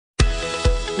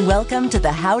Welcome to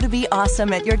the How to Be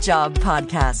Awesome at Your Job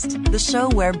podcast, the show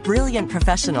where brilliant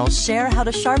professionals share how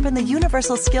to sharpen the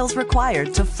universal skills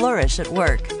required to flourish at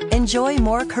work. Enjoy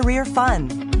more career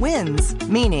fun, wins,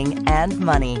 meaning, and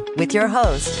money with your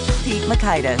host, Pete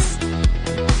Mockaitis.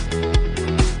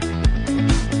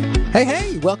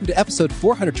 Hey, welcome to episode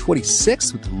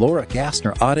 426 with Laura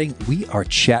Gassner-Otting. We are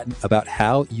chatting about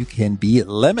how you can be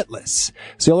limitless.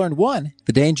 So you'll learn 1,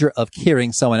 the danger of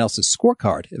carrying someone else's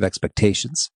scorecard of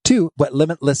expectations. 2, what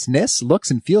limitlessness looks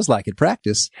and feels like in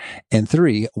practice. And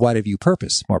 3, why to view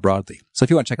purpose more broadly. So if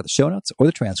you want to check out the show notes or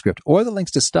the transcript or the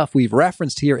links to stuff we've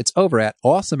referenced here, it's over at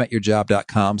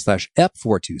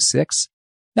awesomeatyourjob.com/ep426.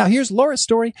 Now, here's Laura's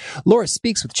story. Laura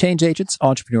speaks with change agents,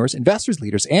 entrepreneurs, investors,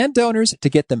 leaders, and donors to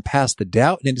get them past the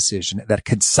doubt and indecision that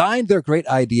consigned their great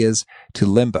ideas to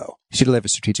limbo. She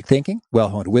delivers strategic thinking,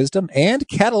 well-honed wisdom, and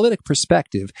catalytic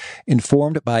perspective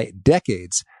informed by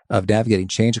decades of navigating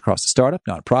change across the startup,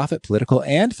 nonprofit, political,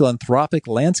 and philanthropic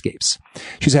landscapes.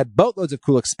 She's had boatloads of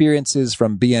cool experiences,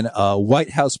 from being a White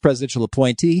House presidential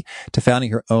appointee to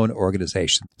founding her own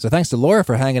organization. So thanks to Laura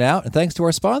for hanging out, and thanks to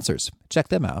our sponsors. Check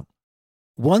them out.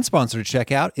 One sponsor to check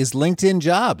out is LinkedIn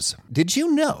Jobs. Did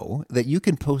you know that you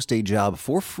can post a job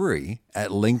for free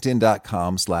at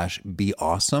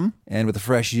linkedin.com/beawesome? And with a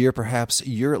fresh year, perhaps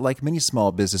you're like many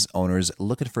small business owners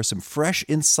looking for some fresh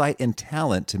insight and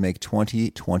talent to make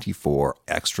 2024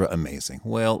 extra amazing.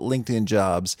 Well, LinkedIn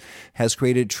Jobs has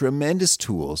created tremendous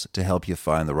tools to help you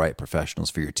find the right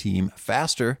professionals for your team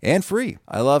faster and free.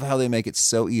 I love how they make it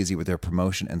so easy with their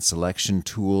promotion and selection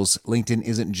tools. LinkedIn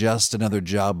isn't just another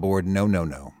job board. No.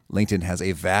 LinkedIn has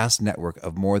a vast network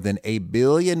of more than 1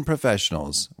 billion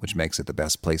professionals, which makes it the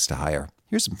best place to hire.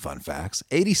 Here's some fun facts.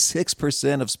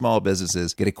 86% of small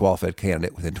businesses get a qualified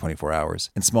candidate within 24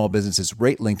 hours. And small businesses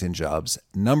rate LinkedIn Jobs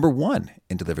number 1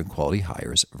 in delivering quality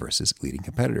hires versus leading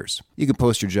competitors. You can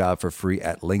post your job for free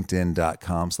at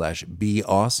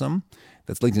linkedin.com/beawesome.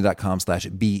 That's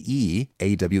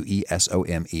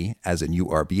linkedin.com/BEAWESOME, as in you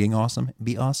are being awesome,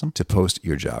 be awesome, to post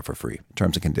your job for free.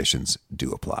 Terms and conditions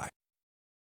do apply.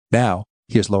 Now,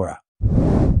 here's Laura.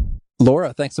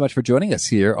 Laura, thanks so much for joining us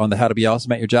here on the How to Be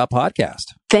Awesome at Your Job podcast.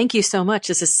 Thank you so much.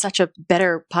 This is such a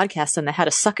better podcast than the How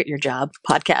to Suck at Your Job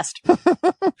podcast.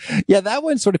 Yeah, that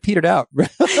one sort of petered out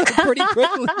pretty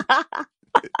quickly.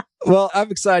 Well,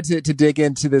 I'm excited to dig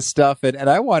into this stuff, and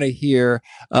I want to hear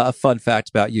a fun fact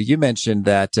about you. You mentioned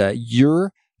that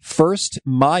your first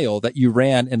mile that you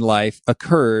ran in life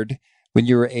occurred when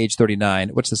you were age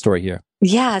 39. What's the story here?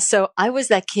 Yeah. So I was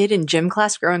that kid in gym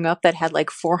class growing up that had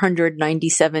like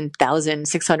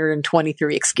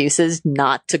 497,623 excuses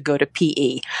not to go to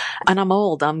PE. And I'm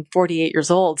old. I'm 48 years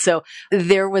old. So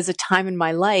there was a time in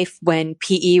my life when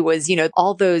PE was,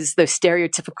 all those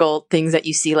stereotypical things that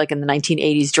you see like in the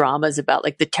 1980s dramas about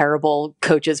like the terrible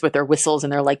coaches with their whistles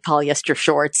and their like polyester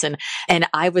shorts. And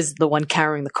I was the one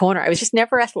carrying the corner. I was just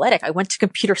never athletic. I went to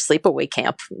computer sleepaway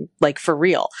camp, like for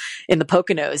real, in the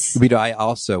Poconos. I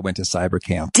also went to cyber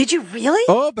camp. Did you really?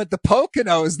 Oh, but the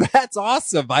Poconos, that's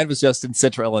awesome. Mine was just in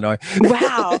Central Illinois.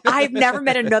 Wow. I've never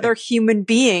met another human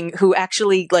being who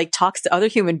actually like talks to other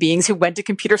human beings who went to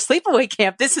computer sleepaway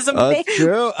camp. This is amazing.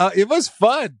 True. It was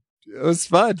fun. It was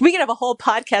fun. We can have a whole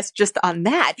podcast just on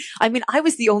that. I mean, I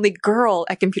was the only girl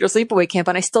at computer sleepaway camp,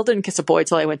 and I still didn't kiss a boy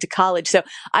till I went to college. So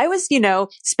I was,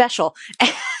 special.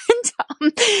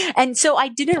 And so I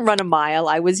didn't run a mile.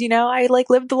 I was, I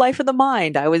like lived the life of the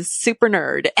mind. I was super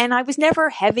nerd, and I was never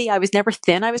heavy. I was never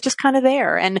thin. I was just kind of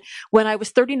there. And when I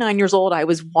was 39 years old, I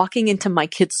was walking into my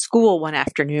kid's school one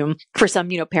afternoon for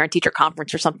some, parent teacher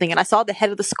conference or something. And I saw the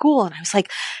head of the school, and I was like,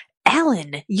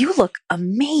 Ellen, you look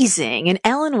amazing. And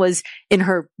Ellen was in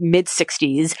her mid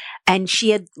 60s, and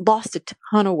she had lost a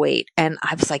ton of weight. And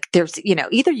I was like, there's,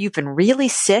 either you've been really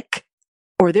sick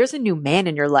or there's a new man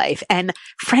in your life. And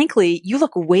frankly, you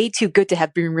look way too good to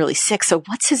have been really sick. So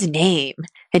what's his name?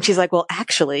 And she's like, well,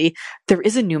 actually, there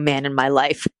is a new man in my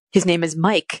life. His name is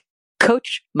Mike,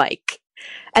 Coach Mike.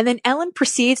 And then Ellen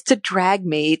proceeds to drag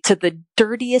me to the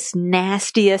dirtiest,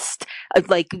 nastiest,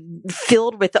 like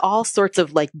filled with all sorts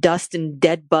of like dust and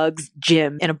dead bugs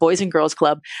gym in a boys and girls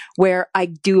club where I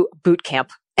do boot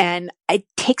camp. And it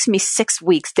takes me 6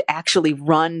 weeks to actually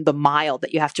run the mile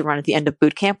that you have to run at the end of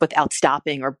boot camp without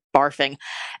stopping or barfing.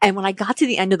 And when I got to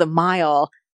the end of the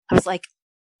mile, I was like,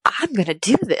 I'm going to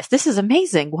do this. This is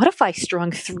amazing. What if I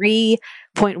strung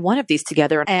 3.1 of these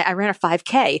together? And I ran a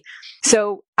 5K.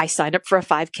 So I signed up for a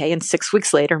 5K, and 6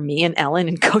 weeks later, me and Ellen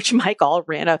and Coach Mike all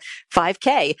ran a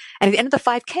 5K. And at the end of the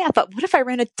 5K, I thought, what if I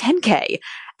ran a 10K?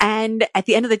 And at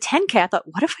the end of the 10K, I thought,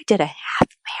 what if I did a half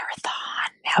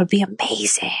marathon? That would be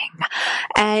amazing.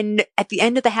 And at the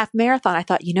end of the half marathon, I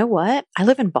thought, you know what? I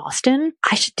live in Boston.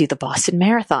 I should do the Boston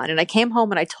Marathon. And I came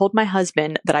home and I told my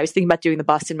husband that I was thinking about doing the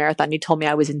Boston Marathon. He told me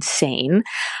I was insane.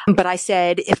 But I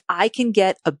said, if I can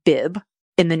get a bib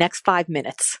in the next 5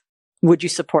 minutes, would you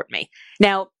support me?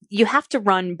 Now, you have to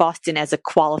run Boston as a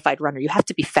qualified runner. You have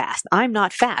to be fast. I'm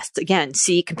not fast. Again,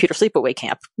 see Computer Sleepaway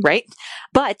Camp, right?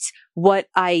 But what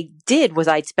I did was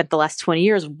I'd spent the last 20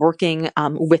 years working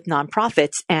with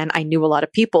nonprofits, and I knew a lot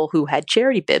of people who had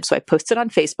charity bibs. So I posted on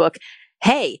Facebook,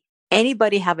 hey,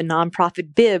 anybody have a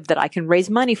nonprofit bib that I can raise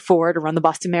money for to run the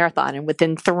Boston Marathon? And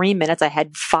within 3 minutes, I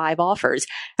had 5 offers.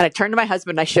 And I turned to my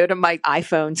husband, and I showed him my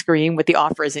iPhone screen with the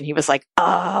offers. And he was like,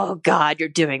 oh God, you're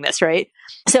doing this, right?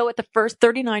 So at the first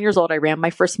 39 years old, I ran my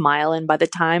first mile. And by the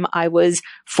time I was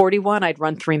 41, I'd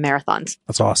run 3 marathons.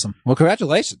 That's awesome. Well,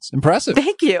 congratulations. Impressive.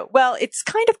 Thank you. Well, it's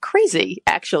kind of crazy,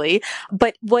 actually.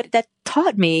 But what that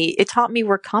taught me, it taught me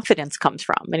where confidence comes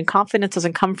from. And confidence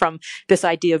doesn't come from this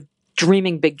idea of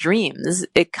dreaming big dreams.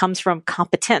 It comes from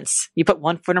competence. You put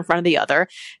one foot in front of the other,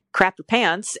 crap your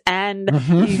pants, and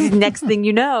next thing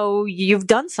you know, you've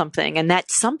done something. And that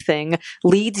something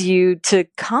leads you to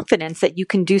confidence that you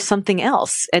can do something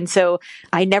else. And so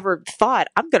I never thought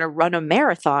I'm going to run a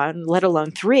marathon, let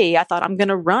alone 3. I thought I'm going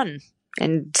to run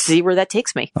and see where that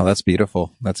takes me. Oh, that's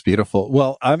beautiful. That's beautiful.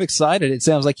 Well, I'm excited. It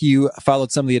sounds like you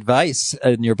followed some of the advice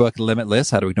in your book, Limitless,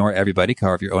 How to Ignore Everybody,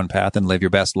 Carve Your Own Path, and Live Your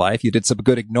Best Life. You did some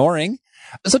good ignoring.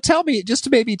 So tell me, just to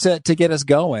maybe to get us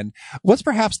going, what's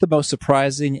perhaps the most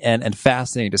surprising and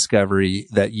fascinating discovery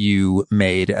that you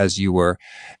made as you were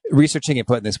researching and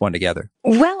putting this one together?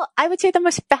 Well, I would say the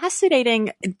most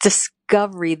fascinating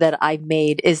discovery that I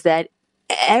made is that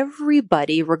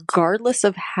everybody, regardless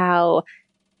of how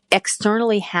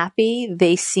externally happy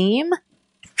they seem,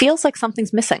 feels like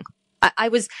something's missing. I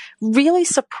was really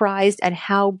surprised at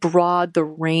how broad the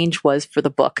range was for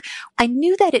the book. I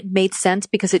knew that it made sense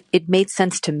because it made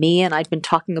sense to me, and I'd been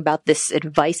talking about this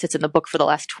advice that's in the book for the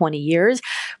last 20 years.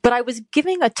 But I was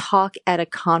giving a talk at a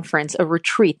conference, a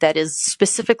retreat that is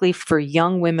specifically for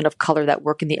young women of color that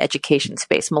work in the education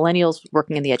space, millennials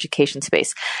working in the education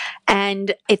space.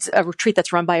 And it's a retreat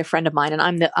that's run by a friend of mine, and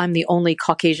I'm the only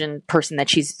Caucasian person that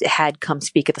she's had come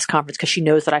speak at this conference because she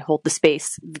knows that I hold the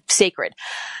space sacred.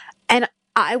 And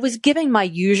I was giving my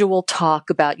usual talk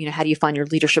about, how do you find your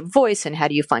leadership voice and how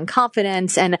do you find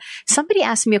confidence? And somebody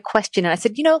asked me a question and I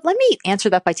said, let me answer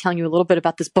that by telling you a little bit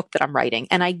about this book that I'm writing.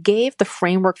 And I gave the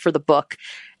framework for the book.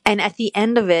 And at the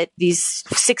end of it, these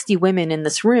 60 women in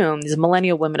this room, these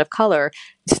millennial women of color,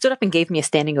 stood up and gave me a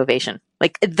standing ovation,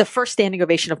 like the first standing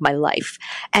ovation of my life.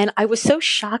 And I was so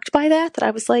shocked by that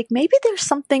I was like, maybe there's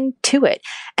something to it.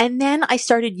 And then I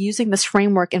started using this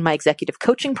framework in my executive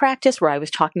coaching practice where I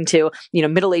was talking to,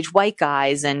 middle-aged white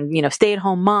guys and,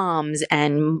 stay-at-home moms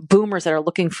and boomers that are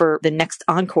looking for the next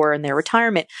encore in their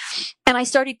retirement. And I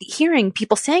started hearing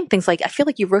people saying things like, I feel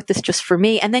like you wrote this just for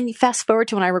me. And then you fast forward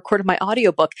to when I recorded my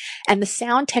audiobook, and the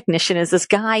sound technician is this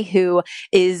guy who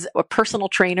is a personal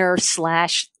trainer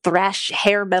 / thrash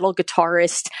hair metal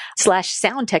guitarist /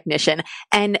 sound technician.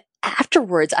 And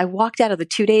afterwards, I walked out of the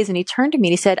 2 days and he turned to me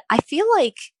and he said, I feel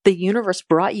like the universe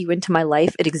brought you into my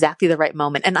life at exactly the right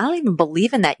moment. And I don't even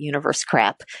believe in that universe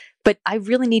crap, but I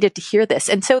really needed to hear this.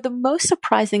 And so the most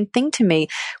surprising thing to me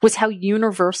was how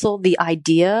universal the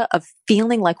idea of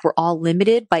feeling like we're all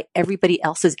limited by everybody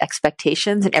else's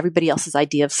expectations and everybody else's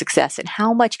idea of success, and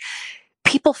how much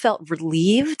people felt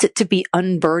relieved to be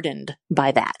unburdened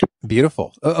by that.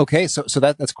 Beautiful. Okay. So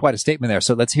that's quite a statement there.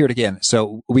 So let's hear it again.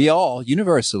 So we all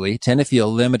universally tend to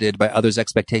feel limited by others'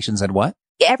 expectations and what?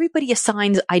 Everybody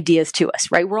assigns ideas to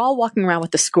us, right? We're all walking around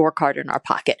with a scorecard in our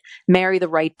pocket. Marry the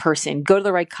right person, go to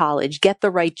the right college, get the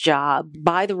right job,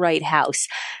 buy the right house.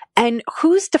 And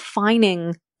who's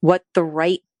defining what the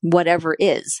right whatever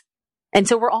is? And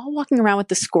so we're all walking around with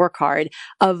the scorecard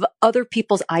of other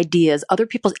people's ideas, other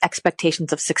people's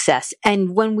expectations of success.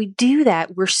 And when we do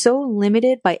that, we're so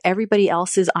limited by everybody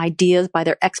else's ideas, by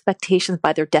their expectations,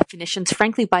 by their definitions,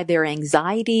 frankly, by their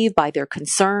anxiety, by their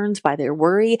concerns, by their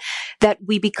worry, that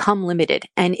we become limited.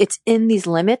 And it's in these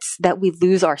limits that we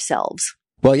lose ourselves.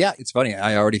 Well, yeah, it's funny.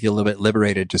 I already feel a little bit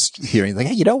liberated just hearing like,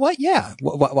 hey, you know what? Yeah.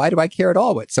 Why do I care at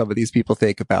all what some of these people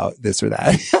think about this or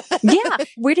that? Yeah.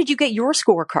 Where did you get your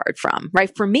scorecard from?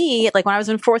 Right. For me, like when I was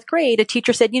in 4th grade, a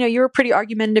teacher said, you're a pretty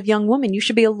argumentative young woman. You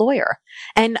should be a lawyer.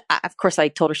 And of course, I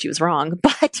told her she was wrong,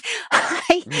 but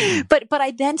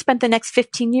I then spent the next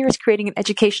 15 years creating an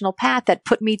educational path that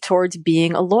put me towards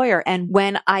being a lawyer. And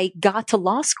when I got to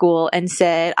law school and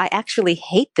said, I actually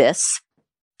hate this,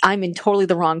 I'm in totally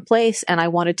the wrong place, and I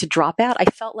wanted to drop out, I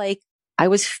felt like I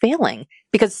was failing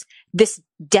because this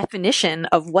definition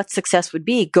of what success would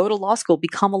be, go to law school,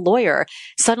 become a lawyer,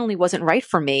 suddenly wasn't right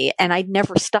for me. And I'd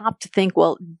never stopped to think,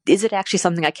 well, is it actually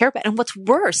something I care about? And what's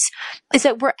worse is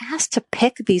that we're asked to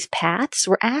pick these paths.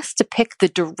 We're asked to pick the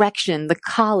direction, the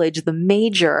college, the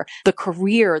major, the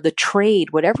career, the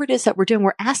trade, whatever it is that we're doing.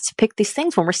 We're asked to pick these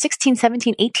things when we're 16,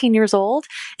 17, 18 years old.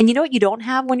 And you know what you don't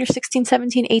have when you're 16,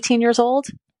 17, 18 years old?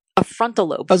 A frontal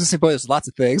lobe. I was going to say, boy, there's lots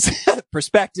of things.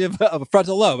 Perspective of a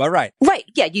frontal lobe. All right. Right.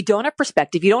 Yeah. You don't have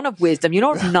perspective. You don't have wisdom. You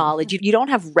don't have knowledge. You don't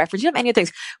have reference. You don't have any of the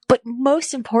things. But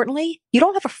most importantly, you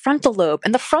don't have a frontal lobe.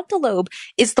 And the frontal lobe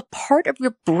is the part of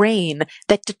your brain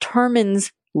that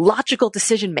determines logical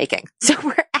decision making. So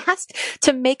we're asked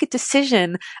to make a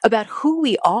decision about who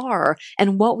we are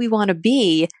and what we want to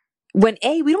be when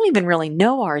A, we don't even really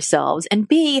know ourselves, and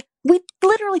B, we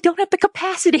literally don't have the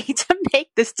capacity to make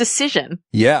this decision.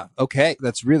 Yeah. Okay.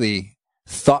 That's really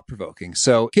thought-provoking.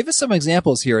 So give us some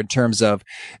examples here in terms of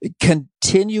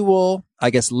continual, I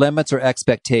guess, limits or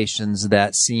expectations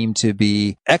that seem to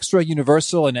be extra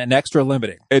universal and extra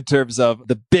limiting in terms of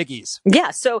the biggies.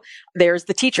 Yeah. So there's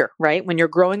the teacher, right? When you're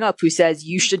growing up, who says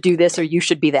you should do this or you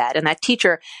should be that. And that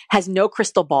teacher has no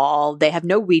crystal ball. They have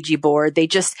no Ouija board.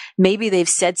 Maybe they've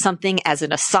said something as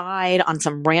an aside on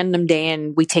some random day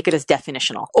and we take it as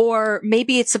definitional. Or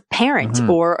maybe it's a parent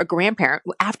or a grandparent.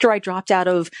 After I dropped out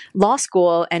of law school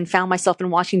and found myself in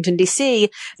Washington, D.C.,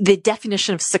 the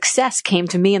definition of success came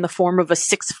to me in the form of a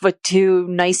 6'2"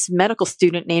 nice medical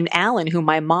student named Alan, who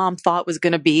my mom thought was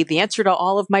going to be the answer to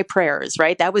all of my prayers,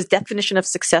 right? That was definition of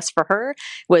success for her,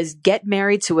 was get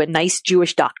married to a nice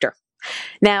Jewish doctor.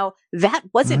 Now, that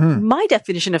wasn't my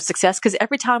definition of success, because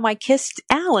every time I kissed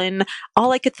Alan,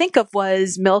 all I could think of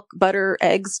was milk, butter,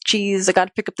 eggs, cheese. I got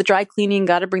to pick up the dry cleaning,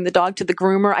 got to bring the dog to the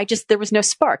groomer. There was no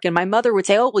spark. And my mother would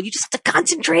say, oh, well, you just have to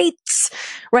concentrate,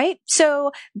 right?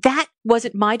 So that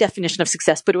wasn't my definition of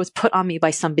success, but it was put on me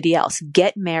by somebody else.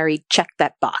 Get married, check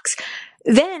that box.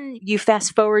 Then you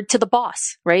fast forward to the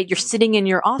boss, right? You're sitting in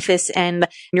your office and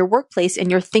your workplace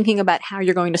and you're thinking about how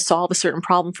you're going to solve a certain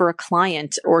problem for a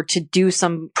client or to do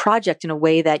some project in a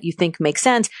way that you think makes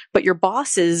sense. But your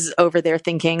boss is over there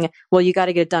thinking, well, you got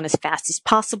to get it done as fast as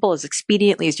possible, as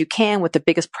expediently as you can with the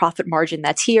biggest profit margin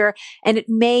that's here. And it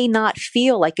may not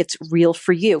feel like it's real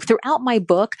for you. Throughout my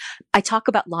book, I talk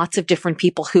about lots of different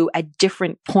people who at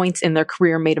different points in their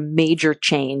career made a major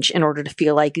change in order to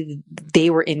feel like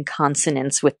they were in consonance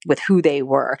with who they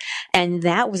were. And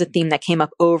that was a theme that came up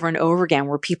over and over again,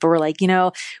 where people were like,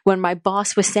 when my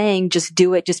boss was saying, just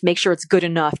do it, just make sure it's good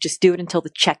enough, just do it until the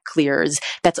check clears.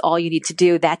 That's all you need to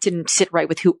do. That didn't sit right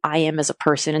with who I am as a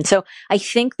person. And so I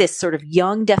think this sort of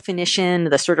young definition,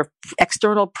 the sort of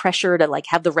external pressure to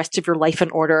have the rest of your life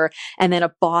in order, and then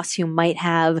a boss who might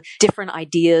have different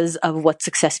ideas of what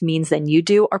success means than you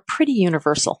do are pretty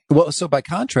universal. Well, so by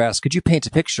contrast, could you paint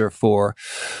a picture for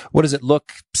what does it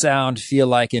look, sound, feel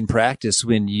like in practice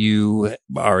when you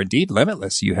are indeed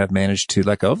limitless? You have managed to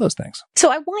let go of those things.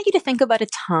 So I want you to think about a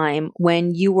time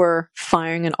when you were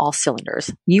firing on all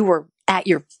cylinders. You were at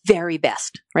your very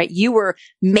best, right? You were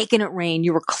making it rain.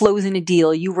 You were closing a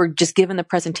deal. You were just giving the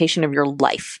presentation of your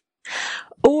life.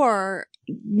 Or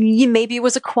maybe it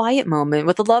was a quiet moment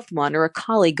with a loved one or a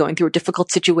colleague going through a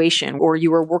difficult situation, or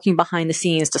you were working behind the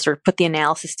scenes to sort of put the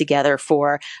analysis together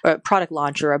for a product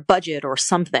launch or a budget or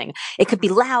something. It could be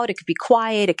loud, it could be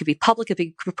quiet, it could be public, it could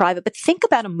be private, but think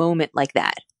about a moment like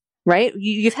that, right?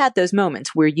 You've had those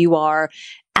moments where you are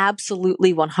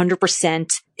absolutely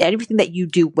 100%, everything that you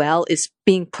do well is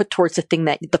being put towards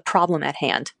the problem at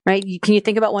hand, right? Can you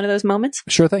think about one of those moments?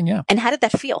 Sure thing, yeah. And how did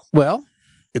that feel? Well,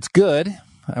 it's good.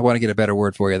 I want to get a better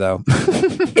word for you, though.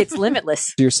 It's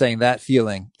limitless. You're saying that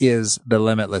feeling is the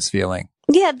limitless feeling.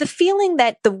 Yeah, the feeling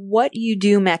that what you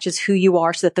do matches who you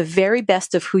are, so that the very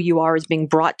best of who you are is being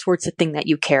brought towards the thing that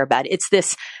you care about. It's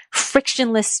this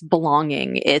frictionless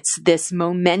belonging. It's this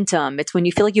momentum. It's when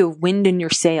you feel like you have wind in your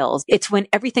sails. It's when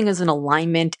everything is in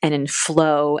alignment and in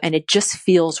flow and it just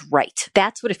feels right.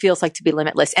 That's what it feels like to be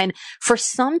limitless. And for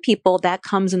some people, that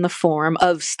comes in the form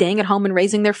of staying at home and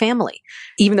raising their family,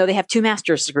 even though they have 2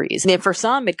 master's degrees. And for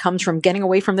some, it comes from getting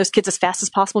away from those kids as fast as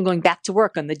possible and going back to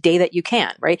work on the day that you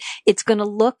can, right? It's going to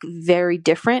look very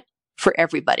different for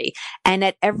everybody. And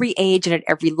at every age and at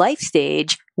every life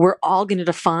stage, we're all going to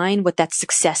define what that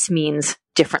success means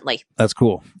differently. That's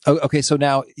cool. Okay, so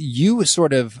now you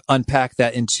sort of unpack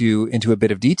that into a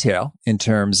bit of detail in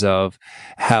terms of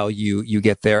how you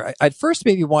get there. I'd first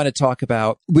maybe want to talk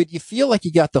about, would you feel like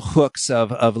you got the hooks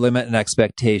of limit and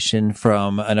expectation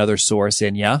from another source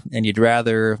in you, and you'd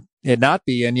rather it not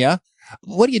be in you?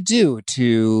 What do you do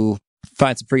to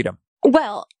find some freedom?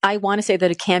 Well, I want to say that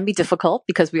it can be difficult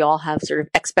because we all have sort of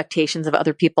expectations of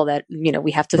other people that,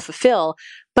 we have to fulfill.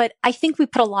 But I think we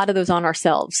put a lot of those on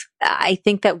ourselves. I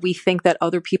think that we think that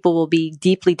other people will be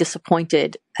deeply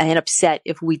disappointed and upset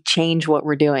if we change what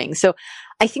we're doing. So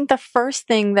I think the first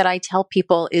thing that I tell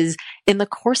people is, in the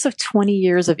course of 20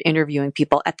 years of interviewing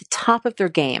people at the top of their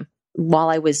game, while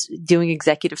I was doing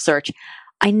executive search,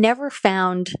 I never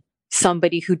found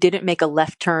somebody who didn't make a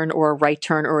left turn or a right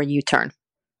turn or a U-turn.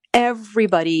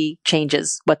 Everybody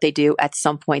changes what they do at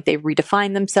some point. They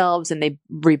redefine themselves and they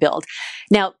rebuild.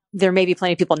 Now, there may be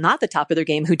plenty of people not at the top of their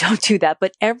game who don't do that,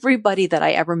 but everybody that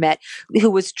I ever met who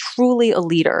was truly a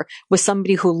leader was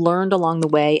somebody who learned along the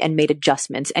way and made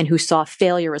adjustments and who saw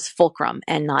failure as fulcrum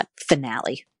and not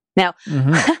finale. Now,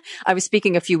 I was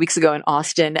speaking a few weeks ago in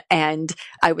Austin, and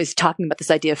I was talking about this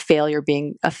idea of failure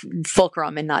being a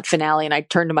fulcrum and not finale. And I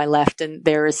turned to my left, and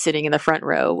there is sitting in the front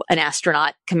row an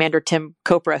astronaut, Commander Tim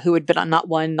Kopra, who had been on not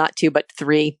one, not two, but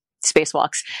 3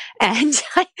 spacewalks. And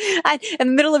I in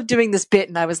the middle of doing this bit,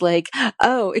 and I was like,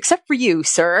 "Oh, except for you,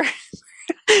 sir."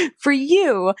 For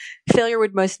you, failure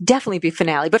would most definitely be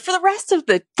finale. But for the rest of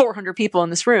the 400 people in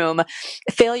this room,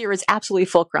 failure is absolutely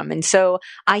fulcrum. And so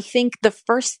I think the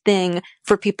first thing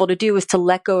for people to do is to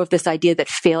let go of this idea that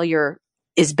failure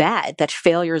is bad, that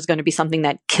failure is going to be something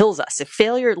that kills us. If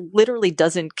failure literally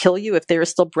doesn't kill you, if there is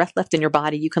still breath left in your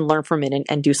body, you can learn from it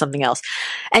and do something else.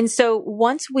 And so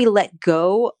once we let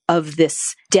go of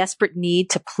this desperate need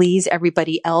to please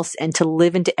everybody else and to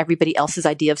live into everybody else's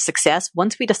idea of success,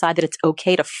 once we decide that it's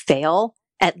okay to fail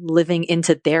at living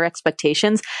into their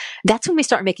expectations, that's when we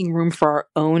start making room for our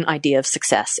own idea of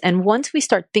success. And once we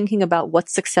start thinking about what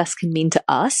success can mean to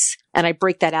us, and I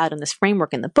break that out in this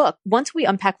framework in the book, once we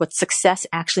unpack what success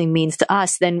actually means to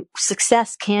us, then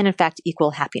success can in fact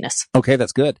equal happiness. Okay,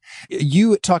 that's good.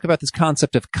 You talk about this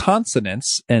concept of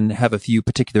consonance and have a few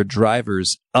particular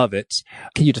drivers of it.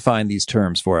 Can you define these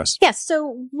terms for us? Yes.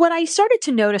 So what I started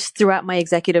to notice throughout my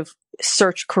executive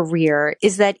search career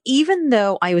is that even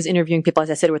though I was interviewing people, as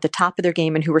I said, who were at the top of their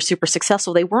game and who were super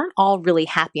successful, they weren't all really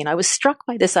happy. And I was struck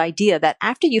by this idea that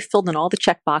after you've filled in all the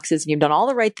check boxes and you've done all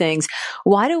the right things,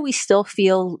 why do we still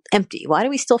feel empty? Why do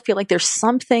we still feel like there's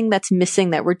something that's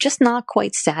missing that we're just not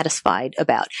quite satisfied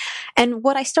about? And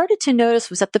what I started to notice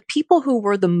was that the people who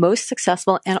were the most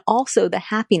successful and also the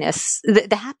happiest,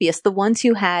 the ones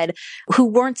who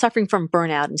weren't suffering from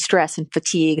burnout and stress and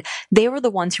fatigue, they were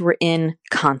the ones who were in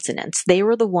consonance. They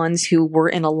were the ones who were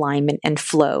in alignment and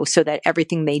flow so that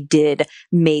everything they did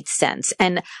made sense.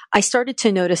 And I started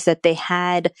to notice that they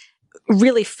had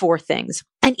really 4 things.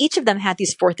 And each of them had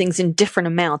these 4 things in different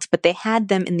amounts, but they had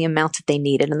them in the amounts that they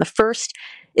needed. And the first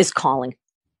is calling.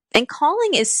 And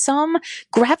calling is some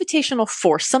gravitational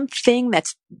force, something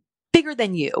that's bigger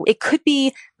than you. It could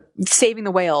be saving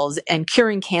the whales and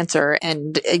curing cancer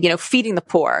and, feeding the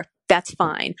poor. That's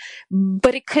fine.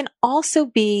 But it can also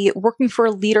be working for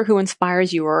a leader who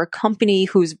inspires you or a company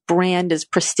whose brand is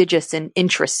prestigious and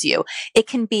interests you. It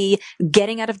can be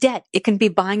getting out of debt. It can be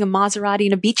buying a Maserati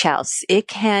and a beach house. It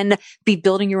can be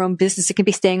building your own business. It can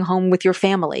be staying home with your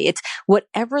family. It's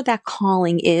whatever that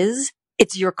calling is.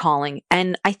 It's your calling.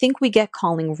 And I think we get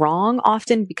calling wrong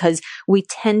often because we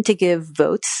tend to give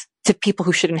votes to people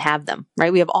who shouldn't have them,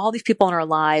 right? We have all these people in our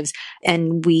lives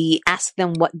and we ask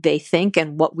them what they think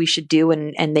and what we should do.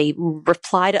 And they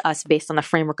reply to us based on the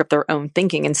framework of their own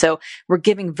thinking. And so we're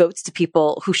giving votes to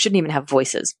people who shouldn't even have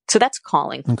voices. So that's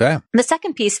calling. Okay. The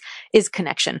second piece is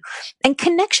connection. And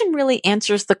connection really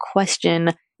answers the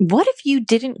question, what if you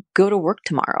didn't go to work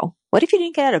tomorrow? What if you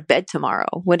didn't get out of bed tomorrow?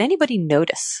 Would anybody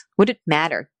notice? Would it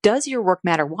matter? Does your work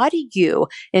matter? Why do you,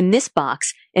 in this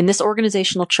box, in this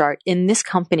organizational chart, in this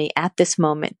company, at this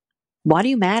moment, why do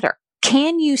you matter?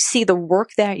 Can you see the work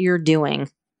that you're doing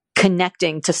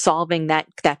connecting to solving that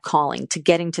calling, to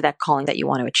getting to that calling that you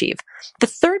want to achieve? The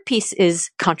third piece is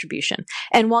contribution.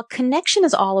 And while connection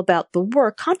is all about the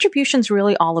work, contribution is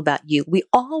really all about you. We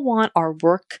all want our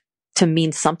work to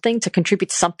mean something, to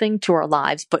contribute something to our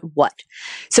lives, but what?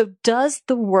 So does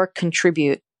the work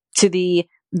contribute to the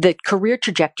career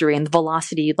trajectory and the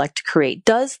velocity you'd like to create?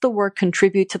 Does the work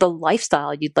contribute to the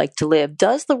lifestyle you'd like to live?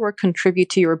 Does the work contribute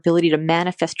to your ability to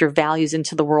manifest your values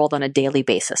into the world on a daily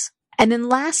basis? And then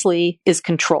lastly is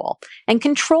control. And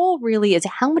control really is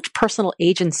how much personal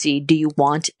agency do you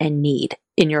want and need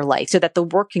in your life so that the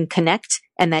work can connect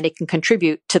and that it can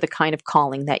contribute to the kind of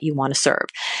calling that you want to serve.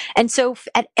 And so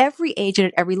at every age and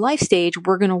at every life stage,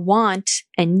 we're going to want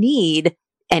and need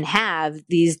and have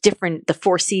these the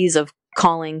 4 C's of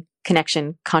calling,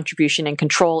 connection, contribution, and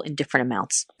control in different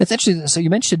amounts. It's interesting. So you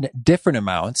mentioned different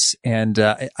amounts, and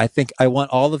I think I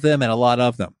want all of them and a lot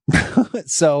of them.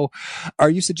 So are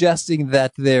you suggesting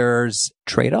that there's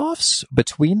trade-offs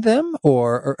between them,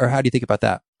 or how do you think about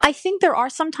that? I think there are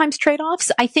sometimes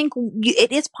trade-offs. I think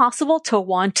it is possible to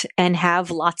want and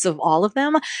have lots of all of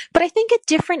them. But I think at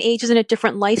different ages and at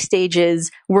different life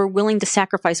stages, we're willing to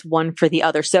sacrifice one for the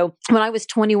other. So when I was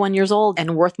 21 years old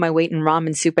and worth my weight in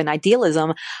ramen soup and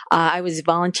idealism, I was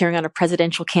volunteering on a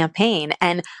presidential campaign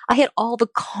and I had all the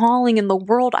calling in the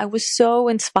world. I was so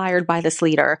inspired by this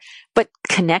leader. But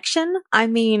connection? I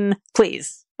mean,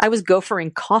 please. I was gophering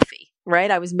coffee.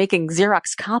 Right? I was making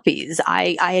Xerox copies.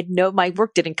 I had my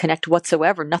work didn't connect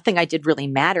whatsoever. Nothing I did really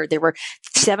mattered. There were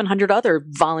 700 other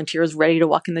volunteers ready to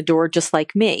walk in the door just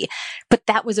like me. But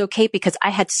that was okay because I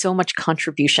had so much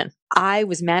contribution. I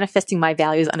was manifesting my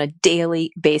values on a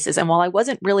daily basis. And while I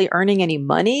wasn't really earning any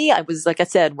money, I was, like I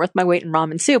said, worth my weight in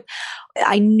ramen soup.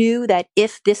 I knew that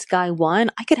if this guy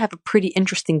won, I could have a pretty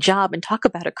interesting job and talk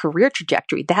about a career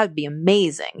trajectory. That would be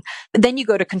amazing. But then you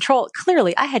go to control.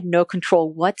 Clearly, I had no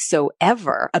control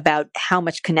whatsoever about how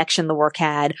much connection the work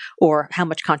had or how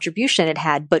much contribution it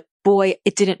had. But boy,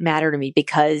 it didn't matter to me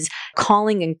because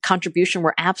calling and contribution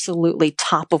were absolutely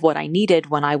top of what I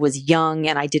needed when I was young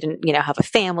and I didn't, have a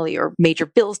family or major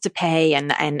bills to pay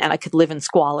and I could live in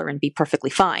squalor and be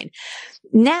perfectly fine.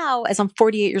 Now, as I'm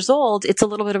 48 years old, it's a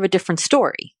little bit of a different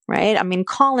story, right? I mean,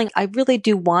 calling, I really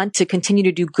do want to continue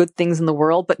to do good things in the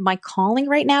world, but my calling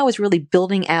right now is really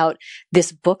building out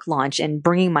this book launch and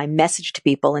bringing my message to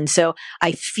people. And so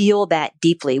I feel that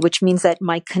deeply, which means that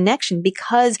my connection,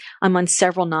 because I'm on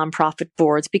several nonprofit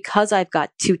boards, because I've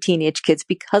got 2 teenage kids,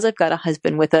 because I've got a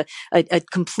husband with a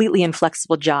completely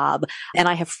inflexible job, and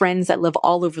I have friends that live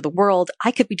all over the world,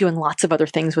 I could be doing lots of other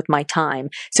things with my time.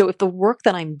 So if the work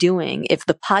that I'm doing, if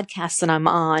the podcasts that I'm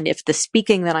on, if the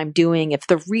speaking that I'm doing, if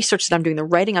the research that I'm doing, the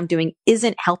writing I'm doing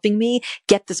isn't helping me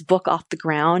get this book off the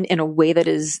ground in a way that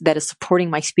is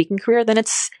supporting my speaking career, then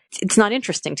it's not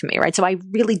interesting to me, right? So I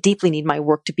really deeply need my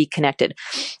work to be connected.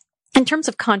 In terms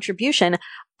of contribution,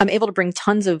 I'm able to bring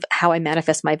tons of how I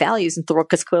manifest my values into the world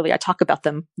because clearly I talk about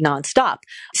them nonstop.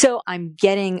 So I'm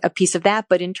getting a piece of that.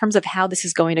 But in terms of how this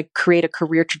is going to create a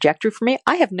career trajectory for me,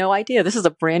 I have no idea. This is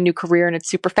a brand new career and it's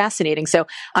super fascinating. So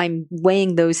I'm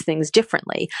weighing those things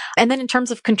differently. And then in terms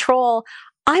of control,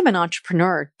 I'm an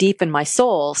entrepreneur deep in my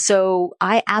soul, so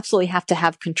I absolutely have to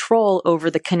have control over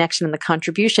the connection and the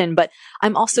contribution, but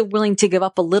I'm also willing to give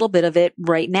up a little bit of it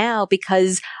right now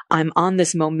because I'm on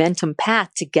this momentum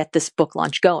path to get this book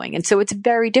launch going. And so it's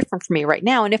very different for me right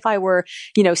now. And if I were,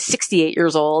 68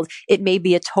 years old, it may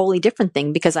be a totally different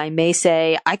thing because I may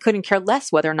say I couldn't care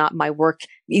less whether or not my work,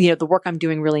 the work I'm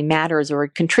doing really matters or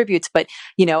it contributes, but,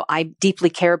 I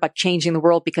deeply care about changing the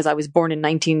world because I was born in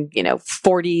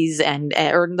 1940s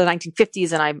or the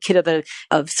 1950s, and I'm a kid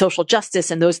of social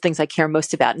justice and those things I care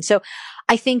most about. And so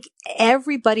I think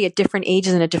everybody at different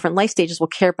ages and at different life stages will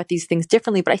care about these things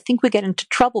differently. But I think we get into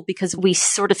trouble because we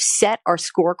sort of set our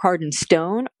scorecard in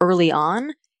stone early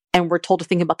on, and we're told to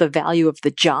think about the value of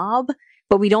the job,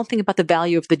 but we don't think about the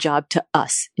value of the job to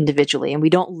us individually, and we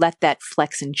don't let that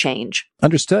flex and change.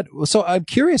 Understood. So I'm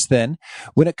curious then,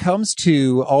 when it comes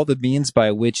to all the means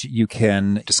by which you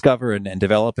can discover and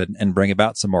develop and bring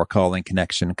about some more calling,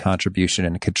 connection, contribution,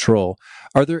 and control,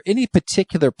 are there any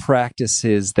particular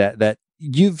practices that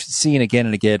you've seen again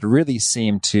and again really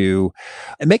seem to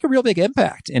make a real big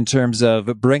impact in terms of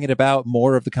bringing about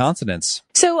more of the consonants?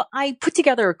 So I put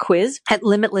together a quiz at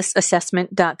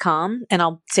limitlessassessment.com, and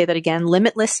I'll say that again,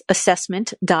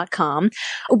 limitlessassessment.com,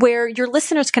 where your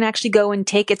listeners can actually go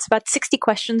and it's about 60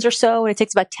 questions or so, and it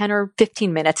takes about 10 or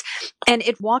 15 minutes, and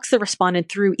it walks the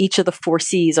respondent through each of the 4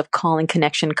 C's of calling,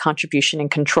 connection, contribution, and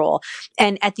control.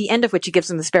 And at the end of which, it gives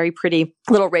them this very pretty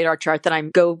little radar chart that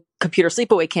I'm Computer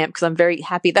Sleepaway Camp, because I'm very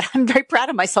happy that I'm very proud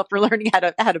of myself for learning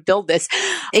how to build this.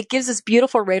 It gives this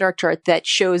beautiful radar chart that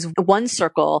shows one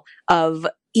circle of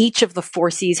each of the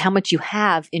 4 C's, how much you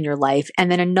have in your life,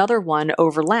 and then another one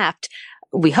overlapped,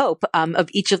 we hope, of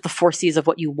each of the 4 C's of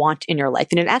what you want in your life.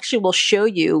 And it actually will show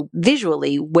you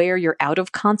visually where you're out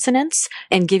of consonants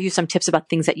and give you some tips about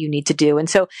things that you need to do. And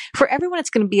so for everyone, it's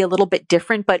going to be a little bit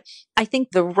different, but I think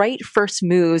the right first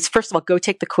moves, first of all, go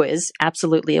take the quiz.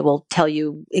 Absolutely. It will tell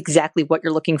you exactly what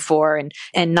you're looking for and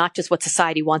not just what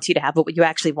society wants you to have, but what you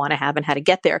actually want to have and how to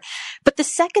get there. But the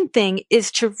second thing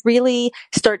is to really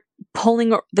start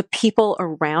pulling the people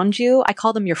around you. I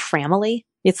call them your family.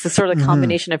 It's the sort of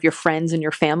combination of your friends and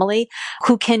your family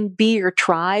who can be your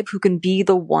tribe, who can be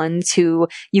the ones who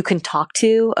you can talk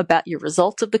to about your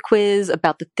results of the quiz,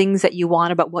 about the things that you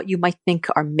want, about what you might think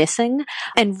are missing,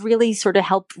 and really sort of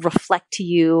help reflect to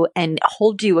you and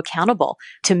hold you accountable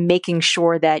to making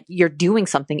sure that you're doing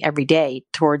something every day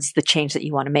towards the change that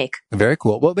you want to make. Very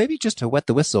cool. Well, maybe just to wet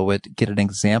the whistle, would get an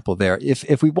example there.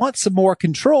 If we want some more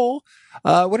control,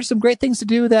 what are some great things to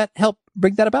do that help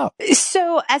bring that about?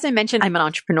 So, as I mentioned, I'm an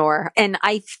entrepreneur, and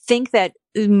I think that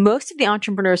most of the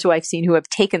entrepreneurs who I've seen who have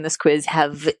taken this quiz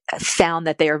have found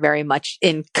that they are very much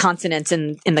in consonance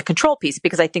in the control piece,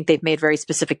 because I think they've made very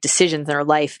specific decisions in their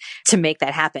life to make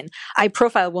that happen. I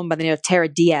profile a woman by the name of Tara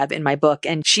Diab in my book,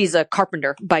 and she's a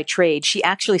carpenter by trade. She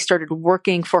actually started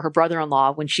working for her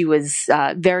brother-in-law when she was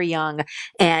very young,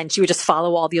 and she would just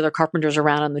follow all the other carpenters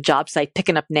around on the job site,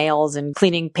 picking up nails and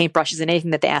cleaning paintbrushes and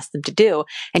anything that they asked them to do.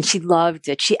 And she loved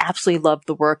it. She absolutely loved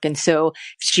the work. And so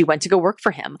she went to go work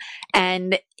for him.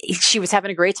 And she was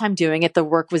having a great time doing it. The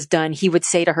work was done. He would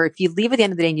say to her, if you leave at the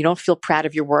end of the day and you don't feel proud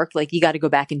of your work, like, you got to go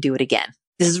back and do it again.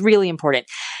 This is really important.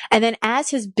 And then as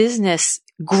his business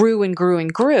grew and grew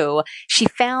and grew, she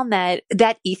found that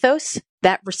that ethos,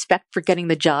 that respect for getting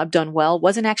the job done well,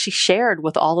 wasn't actually shared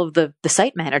with all of the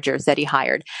site managers that he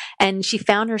hired. And she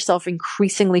found herself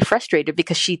increasingly frustrated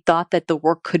because she thought that the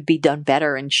work could be done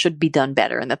better and should be done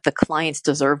better and that the clients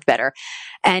deserved better.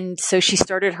 And so she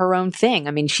started her own thing.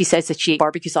 I mean, she says that she ate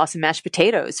barbecue sauce and mashed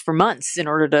potatoes for months in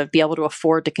order to be able to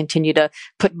afford to continue to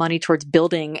put money towards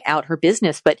building out her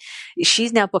business. But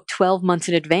she's now booked 12 months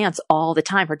in advance all the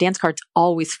time. Her dance card's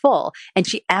always full. And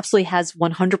she absolutely has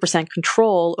 100%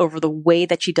 control over the way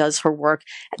that she does her work,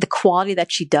 the quality that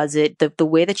she does it, the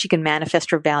way that she can manifest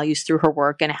her values through her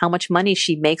work, and how much money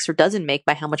she makes or doesn't make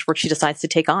by how much work she decides to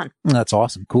take on. That's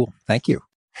awesome. Cool. Thank you.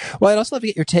 Well, I'd also love to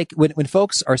get your take when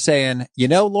folks are saying,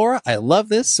 Laura, I love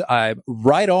this. I'm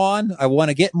right on. I want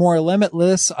to get more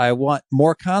limitless. I want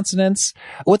more consonance.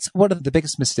 What are the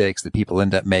biggest mistakes that people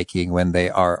end up making when they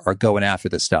are going after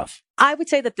this stuff? I would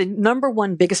say that the number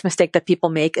one biggest mistake that people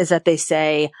make is that they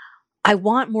say, I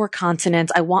want more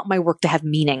consonance. I want my work to have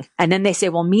meaning. And then they say,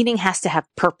 well, meaning has to have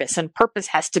purpose, and purpose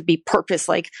has to be purpose,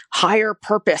 like higher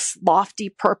purpose, lofty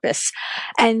purpose.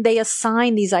 And they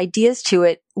assign these ideas to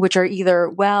it, which are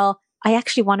either, well, I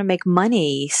actually want to make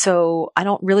money, so I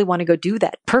don't really want to go do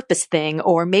that purpose thing,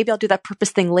 or maybe I'll do that purpose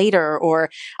thing later,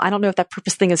 or I don't know if that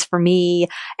purpose thing is for me.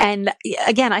 And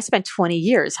again, I spent 20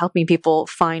 years helping people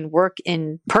find work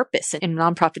in purpose in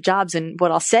nonprofit jobs. And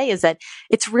what I'll say is that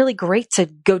it's really great to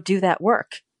go do that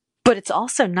work, but it's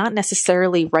also not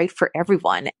necessarily right for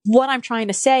everyone. What I'm trying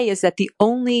to say is that the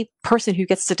only person who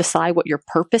gets to decide what your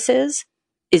purpose is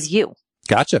you.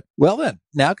 Gotcha. Well then,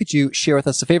 now could you share with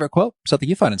us a favorite quote, something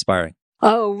you find inspiring?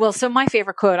 Oh, well, so my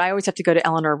favorite quote, I always have to go to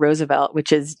Eleanor Roosevelt,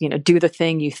 which is, do the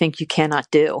thing you think you cannot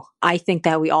do. I think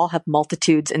that we all have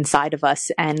multitudes inside of us.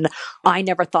 And I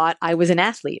never thought I was an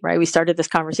athlete, right? We started this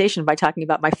conversation by talking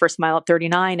about my first mile at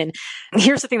 39. And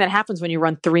here's the thing that happens when you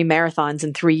run 3 marathons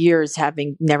in 3 years,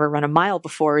 having never run a mile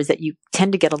before, is that you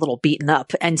tend to get a little beaten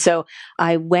up. And so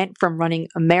I went from running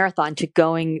a marathon to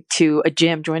going to a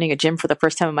gym, joining a gym for the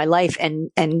first time in my life, and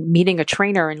meeting a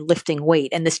trainer and lifting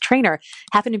weight. And this trainer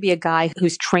happened to be a guy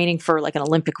who's training for like an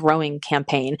Olympic rowing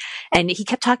campaign. And he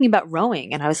kept talking about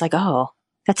rowing. And I was like, oh,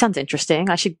 that sounds interesting.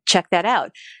 I should check that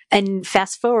out. And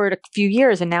fast forward a few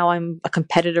years, and now I'm a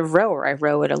competitive rower. I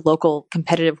row at a local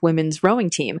competitive women's rowing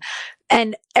team.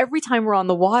 And every time we're on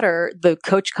the water, the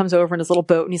coach comes over in his little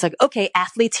boat and he's like, okay,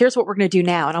 athletes, here's what we're going to do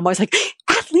now. And I'm always like,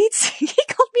 athletes? He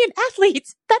called me an athlete.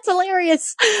 That's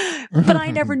hilarious. But I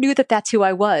never knew that that's who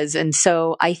I was. And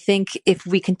so I think if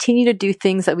we continue to do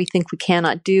things that we think we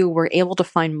cannot do, we're able to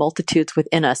find multitudes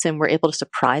within us, and we're able to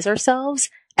surprise ourselves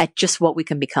at just what we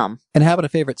can become. And how about a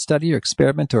favorite study or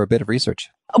experiment or a bit of research?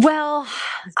 Well,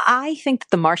 I think that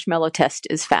the marshmallow test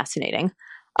is fascinating.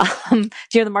 Do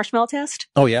you know the marshmallow test?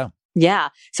 Oh, yeah. Yeah.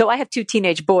 So I have 2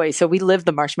 teenage boys, so we live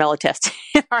the marshmallow test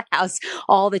in our house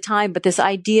all the time. But this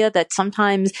idea that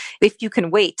sometimes if you can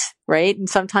wait, right? And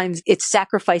sometimes it's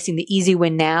sacrificing the easy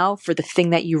win now for the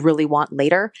thing that you really want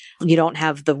later. You don't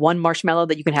have the 1 marshmallow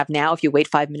that you can have now. If you wait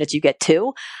 5 minutes, you get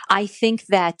 2. I think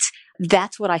that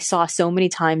that's what I saw so many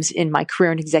times in my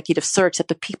career in executive search, that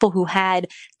the people who had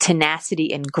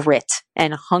tenacity and grit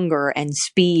and hunger and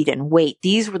speed and weight,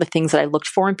 these were the things that I looked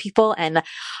for in people. And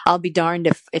I'll be darned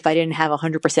if I didn't have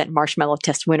 100% marshmallow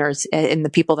test winners in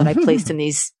the people that I placed in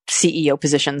these CEO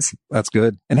positions. That's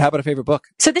good. And how about a favorite book?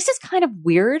 So this is kind of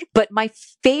weird, but my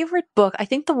favorite book, I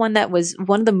think the one that was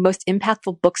one of the most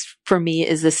impactful books for me,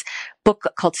 is this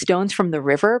book called Stones from the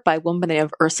River by a woman by the name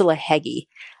of Ursula Heggie.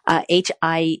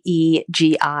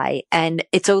 Hiegi. And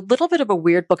it's a little bit of a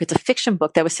weird book. It's a fiction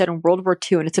book that was set in World War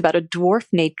II, and it's about a dwarf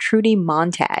named Trudy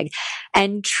Montag.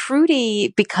 And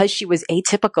Trudy, because she was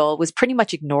atypical, was pretty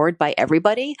much ignored by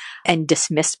everybody and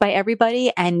dismissed by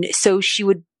everybody. And so she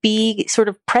would be sort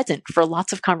of present for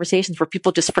lots of conversations where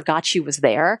people just forgot she was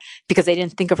there because they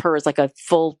didn't think of her as like a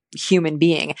full human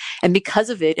being. And because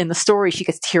of it, in the story, she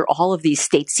gets to hear all of these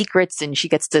state secrets, and she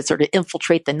gets to sort of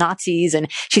infiltrate the Nazis, and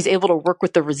she's able to work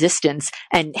with the resistance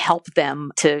and help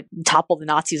them to topple the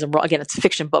Nazis. And again, it's a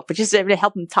fiction book, but just able to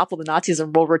help them topple the Nazis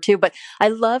in World War II. But I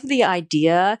love the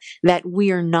idea that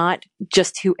we are not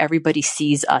just who everybody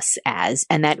sees us as,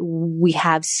 and that we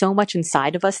have so much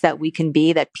inside of us that we can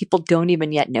be that people don't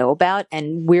even yet know about,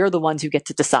 and we're the ones who get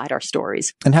to decide our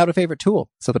stories. And how to favorite tool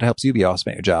so that helps you be awesome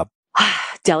at your job?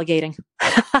 Delegating.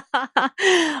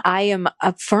 I am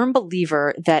a firm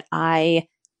believer that I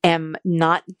am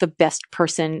not the best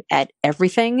person at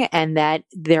everything, and that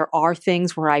there are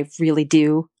things where I really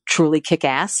do truly kick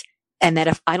ass. And that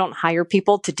if I don't hire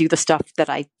people to do the stuff that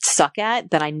I suck at,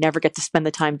 then I never get to spend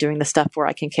the time doing the stuff where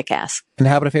I can kick ass. And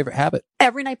how about a favorite habit?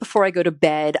 Every night before I go to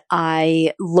bed,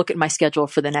 I look at my schedule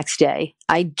for the next day.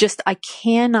 I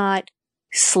cannot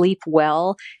sleep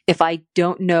well if I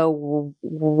don't know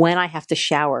when I have to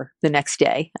shower the next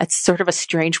day. That's sort of a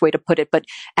strange way to put it. But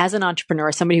as an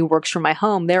entrepreneur, somebody who works from my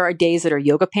home, there are days that are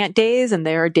yoga pant days, and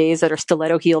there are days that are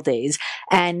stiletto heel days.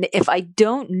 And if I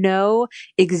don't know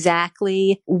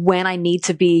exactly when I need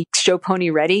to be show pony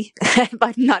ready, if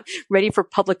I'm not ready for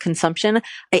public consumption,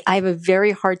 I have a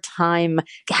very hard time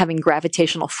having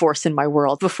gravitational force in my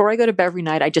world. Before I go to bed every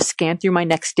night, I just scan through my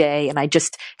next day, and I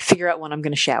just figure out when I'm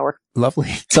going to shower. Lovely.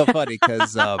 So funny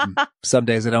because some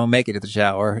days I don't make it to the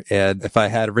shower. And if I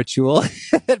had a ritual,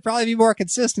 it'd probably be more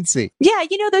consistency. Yeah.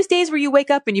 You know, those days where you wake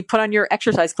up and you put on your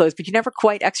exercise clothes, but you never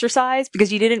quite exercise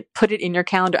because you didn't put it in your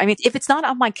calendar. I mean, if it's not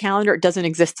on my calendar, it doesn't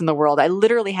exist in the world. I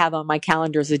literally have on my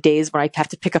calendars the days when I have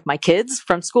to pick up my kids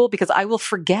from school because I will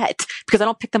forget because I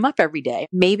don't pick them up every day.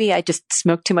 Maybe I just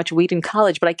smoked too much weed in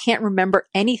college, but I can't remember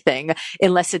anything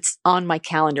unless it's on my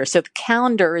calendar. So the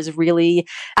calendar is really,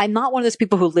 I'm not one of those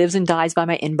people who lives and dies by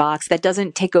my inbox. That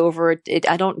doesn't take over.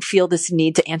 I don't feel this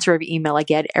need to answer every email I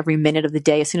get every minute of the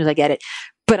day as soon as I get it.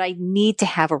 But I need to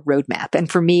have a roadmap. And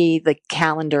for me, the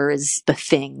calendar is the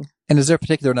thing. And is there a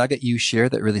particular nugget you share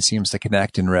that really seems to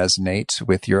connect and resonate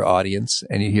with your audience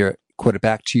and you hear it quoted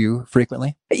back to you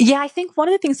frequently? Yeah, I think one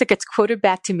of the things that gets quoted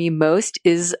back to me most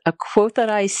is a quote that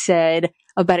I said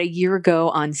about a year ago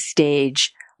on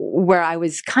stage where I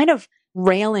was kind of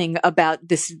railing about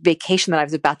this vacation that I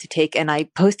was about to take. And I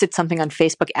posted something on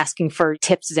Facebook asking for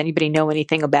tips. Does anybody know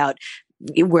anything about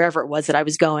wherever it was that I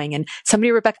was going? And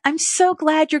somebody wrote back, I'm so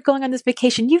glad you're going on this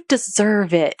vacation. You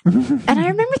deserve it. And I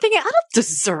remember thinking, I don't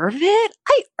deserve it.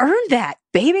 I earned that,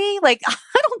 baby. Like,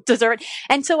 I don't deserve it.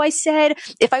 And so I said,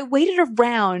 if I waited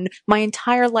around my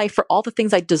entire life for all the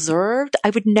things I deserved, I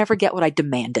would never get what I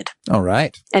demanded. All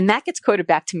right. And that gets quoted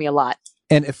back to me a lot.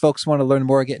 And if folks want to learn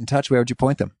more, get in touch, where would you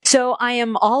point them? So I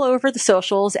am all over the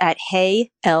socials at Hey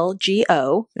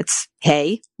LGO. It's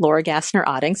Hey, Laura Gassner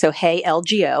Otting. So Hey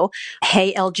LGO.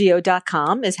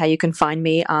 HeyLGO.com is how you can find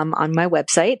me on my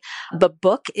website. The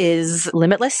book is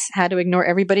Limitless, How to Ignore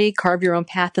Everybody, Carve Your Own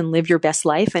Path, and Live Your Best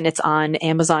Life. And it's on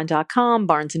Amazon.com,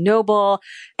 Barnes & Noble,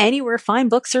 anywhere fine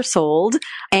books are sold.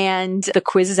 And the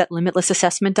quiz is at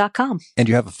LimitlessAssessment.com. And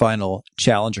you have a final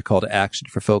challenge or call to action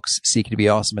for folks seeking to be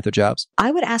awesome at their jobs? I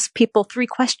would ask people 3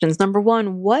 questions. Number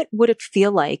 1, what would it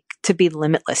feel like to be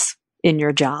limitless in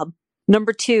your job?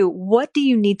 Number 2, what do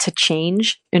you need to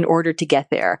change in order to get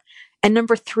there? And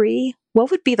number 3,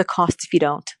 what would be the cost if you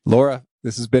don't? Laura,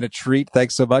 this has been a treat.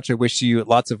 Thanks so much. I wish you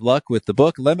lots of luck with the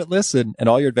book, Limitless, and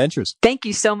all your adventures. Thank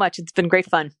you so much. It's been great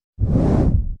fun.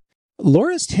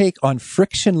 Laura's take on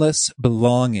frictionless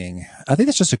belonging. I think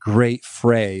that's just a great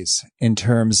phrase in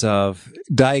terms of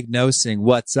diagnosing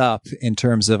what's up in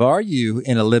terms of, are you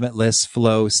in a limitless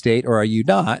flow state or are you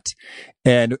not?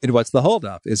 And what's the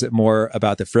holdup? Is it more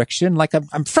about the friction? Like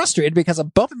I'm frustrated because I'm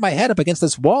bumping my head up against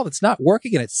this wall that's not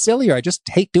working and it's silly, or I just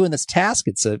hate doing this task.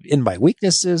 It's in my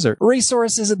weaknesses or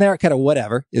resources in there, kind of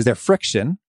whatever. Is there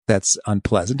friction that's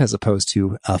unpleasant as opposed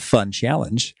to a fun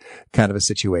challenge kind of a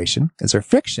situation? Is there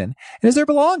friction? And is there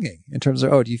belonging in terms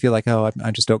of, do you feel like,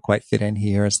 I just don't quite fit in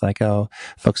here? It's like,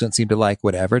 folks don't seem to like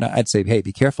whatever. And I'd say, hey,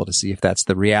 be careful to see if that's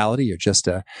the reality or just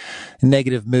a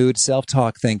negative mood,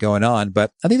 self-talk thing going on.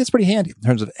 But I think that's pretty handy in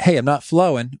terms of, hey, I'm not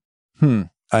flowing.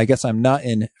 I guess I'm not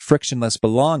in frictionless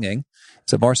belonging.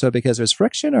 Is it more so because there's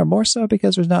friction or more so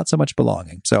because there's not so much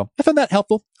belonging? So I found that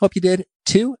helpful. Hope you did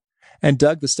too. And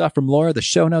Doug, the stuff from Laura, the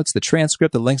show notes, the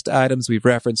transcript, the links to items we've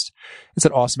referenced, it's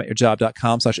at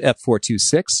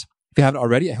awesomeatyourjob.com/F426. If you haven't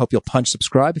already, I hope you'll punch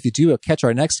subscribe. If you do, catch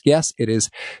our next guest. It is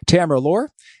Tamara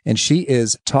Lohr, and she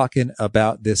is talking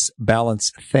about this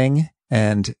balance thing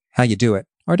and how you do it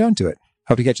or don't do it.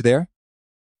 Hope to catch you there.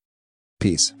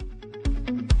 Peace.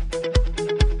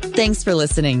 Thanks for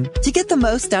listening. To get the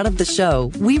most out of the show,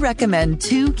 we recommend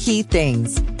 2 key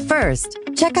things. First,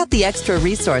 check out the extra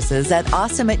resources at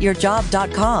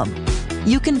awesomeatyourjob.com.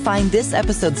 You can find this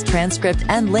episode's transcript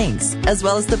and links, as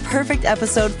well as the perfect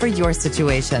episode for your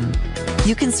situation.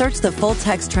 You can search the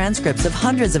full-text transcripts of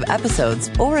hundreds of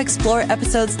episodes or explore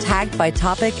episodes tagged by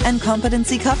topic and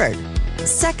competency covered.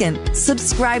 Second,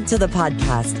 subscribe to the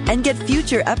podcast and get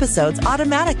future episodes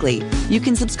automatically. You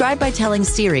can subscribe by telling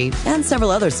Siri and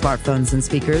several other smartphones and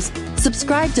speakers,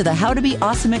 subscribe to the How to Be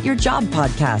Awesome at Your Job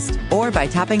podcast, or by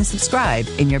tapping subscribe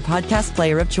in your podcast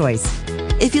player of choice.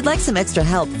 If you'd like some extra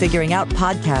help figuring out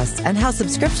podcasts and how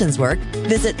subscriptions work,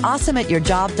 visit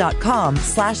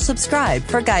awesomeatyourjob.com/subscribe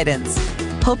for guidance.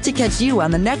 Hope to catch you on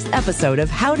the next episode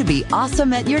of How to Be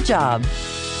Awesome at Your Job.